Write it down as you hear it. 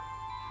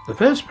The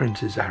first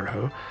prince's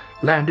arrow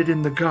landed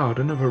in the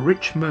garden of a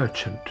rich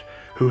merchant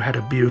who had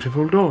a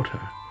beautiful daughter.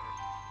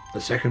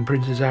 The second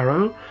prince's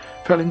arrow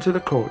fell into the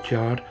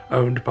courtyard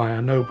owned by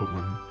a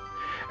nobleman,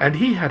 and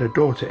he had a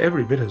daughter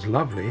every bit as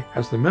lovely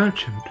as the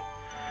merchant.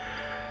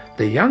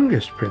 The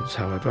youngest prince,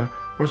 however,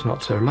 was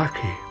not so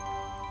lucky.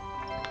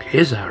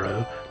 His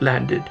arrow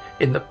landed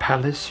in the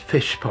palace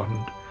fish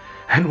pond,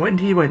 and when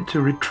he went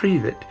to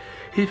retrieve it,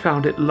 he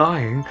found it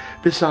lying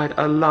beside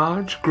a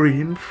large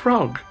green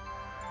frog.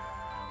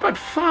 "But,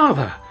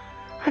 father,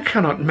 I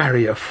cannot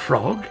marry a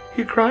frog,"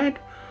 he cried.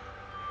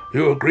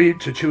 "You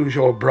agreed to choose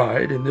your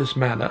bride in this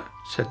manner,"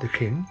 said the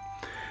king.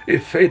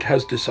 "If fate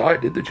has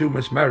decided that you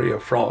must marry a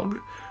frog,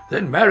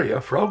 then marry a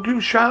frog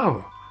you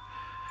shall."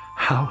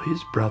 How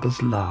his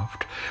brothers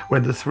laughed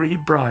when the three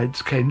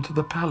brides came to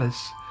the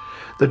palace.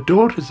 The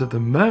daughters of the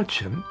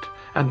merchant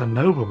and the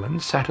nobleman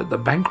sat at the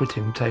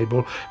banqueting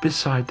table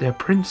beside their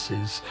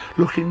princes,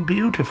 looking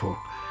beautiful,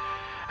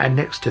 and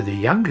next to the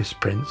youngest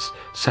prince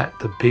sat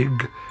the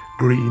big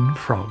green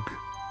frog.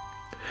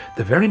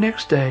 The very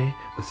next day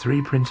the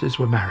three princes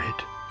were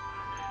married.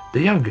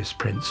 The youngest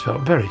prince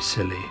felt very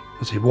silly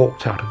as he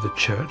walked out of the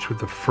church with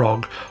the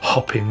frog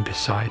hopping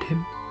beside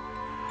him.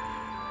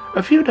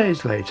 A few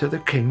days later the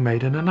king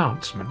made an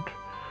announcement.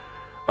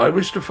 "I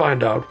wish to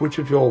find out which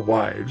of your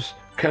wives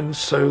can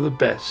sew the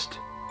best,"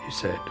 he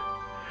said.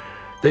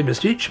 "They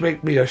must each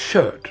make me a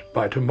shirt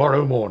by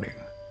tomorrow morning."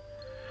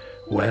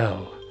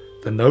 Well,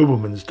 the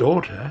nobleman's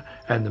daughter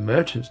and the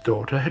merchant's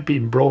daughter had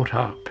been brought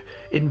up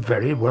in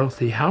very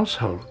wealthy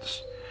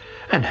households,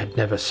 and had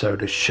never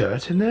sewed a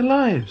shirt in their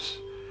lives.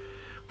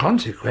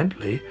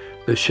 Consequently,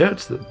 the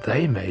shirts that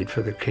they made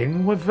for the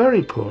king were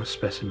very poor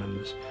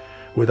specimens,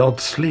 with odd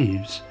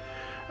sleeves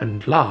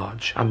and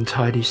large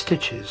untidy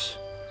stitches.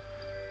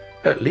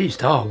 "At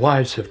least our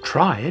wives have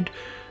tried,"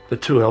 the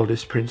two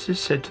eldest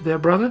princes said to their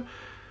brother.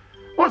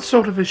 "What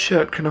sort of a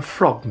shirt can a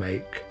frog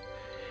make?"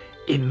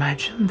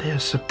 Imagine their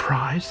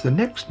surprise the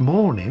next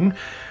morning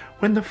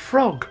when the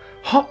frog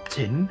hopped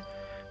in,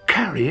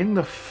 carrying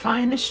the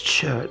finest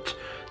shirt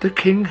the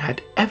king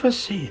had ever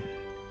seen.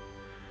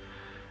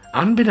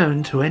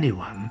 Unbeknown to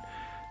anyone,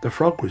 the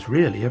frog was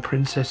really a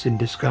princess in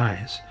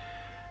disguise,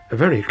 a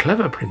very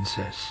clever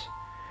princess.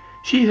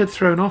 She had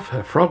thrown off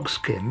her frog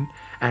skin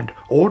and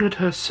ordered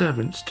her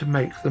servants to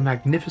make the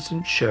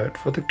magnificent shirt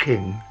for the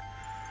king.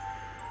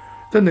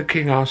 Then the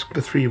king asked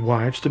the three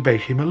wives to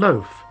bake him a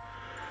loaf.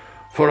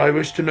 "For I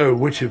wish to know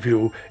which of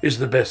you is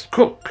the best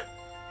cook,"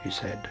 he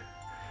said.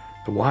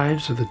 The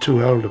wives of the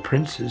two elder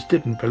princes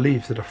didn't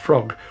believe that a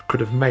frog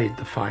could have made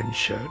the fine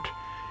shirt.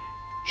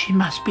 "She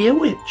must be a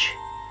witch,"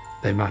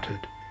 they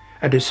muttered,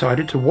 and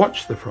decided to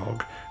watch the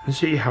frog and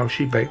see how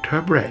she baked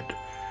her bread.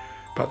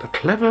 But the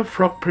clever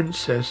frog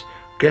princess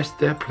guessed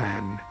their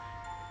plan.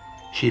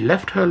 She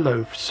left her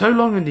loaf so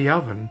long in the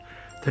oven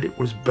that it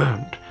was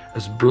burnt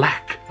as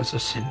black as a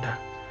cinder,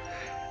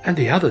 and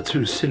the other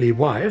two silly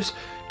wives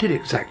did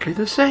exactly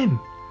the same.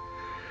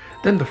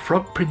 Then the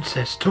frog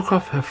princess took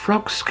off her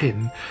frog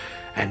skin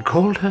and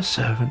called her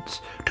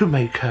servants to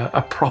make her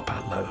a proper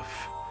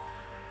loaf.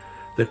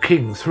 The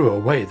king threw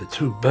away the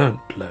two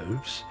burnt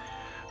loaves,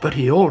 but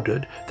he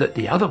ordered that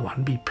the other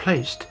one be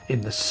placed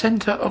in the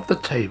centre of the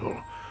table.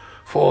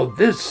 "For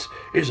this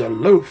is a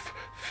loaf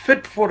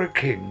fit for a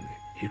king,"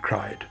 he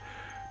cried.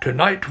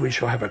 "Tonight we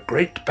shall have a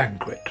great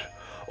banquet.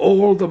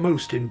 All the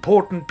most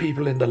important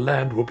people in the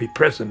land will be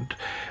present,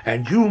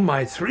 and you,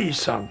 my three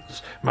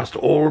sons, must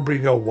all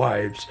bring your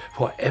wives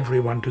for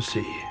everyone to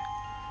see."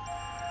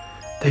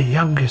 The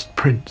youngest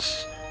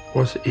prince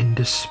was in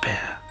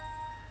despair.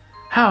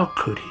 How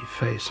could he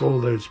face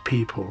all those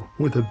people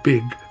with a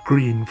big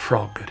green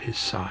frog at his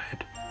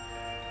side?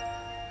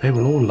 "They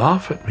will all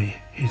laugh at me,"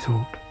 he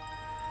thought.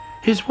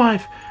 His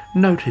wife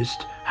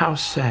noticed how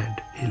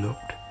sad he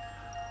looked.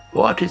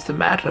 "What is the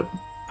matter,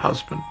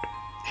 husband?"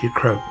 she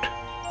croaked.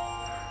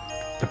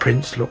 The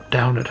prince looked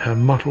down at her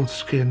mottled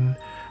skin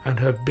and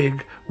her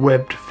big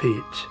webbed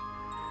feet,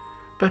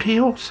 but he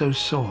also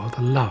saw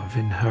the love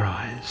in her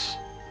eyes.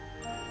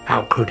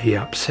 How could he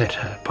upset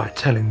her by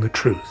telling the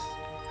truth?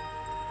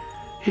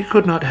 He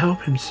could not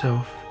help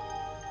himself.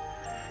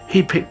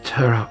 He picked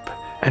her up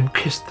and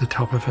kissed the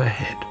top of her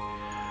head.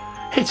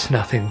 "It's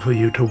nothing for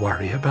you to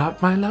worry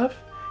about, my love,"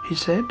 he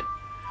said.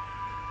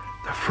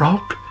 The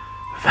frog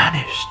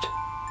vanished,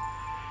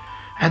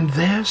 and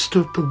there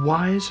stood the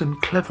wise and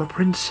clever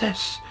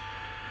princess,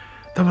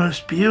 the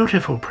most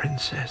beautiful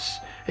princess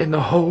in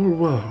the whole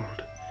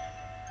world.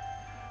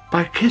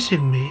 "By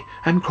kissing me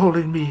and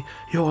calling me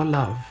your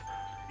love,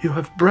 you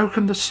have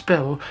broken the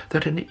spell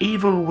that an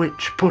evil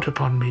witch put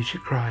upon me," she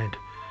cried.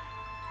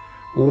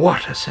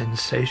 What a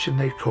sensation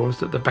they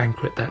caused at the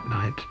banquet that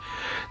night.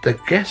 The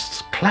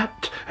guests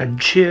clapped and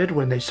cheered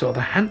when they saw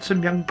the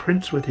handsome young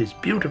prince with his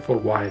beautiful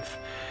wife,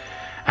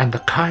 and the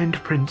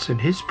kind prince and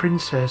his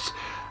princess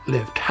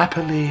lived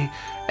happily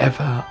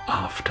ever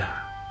after.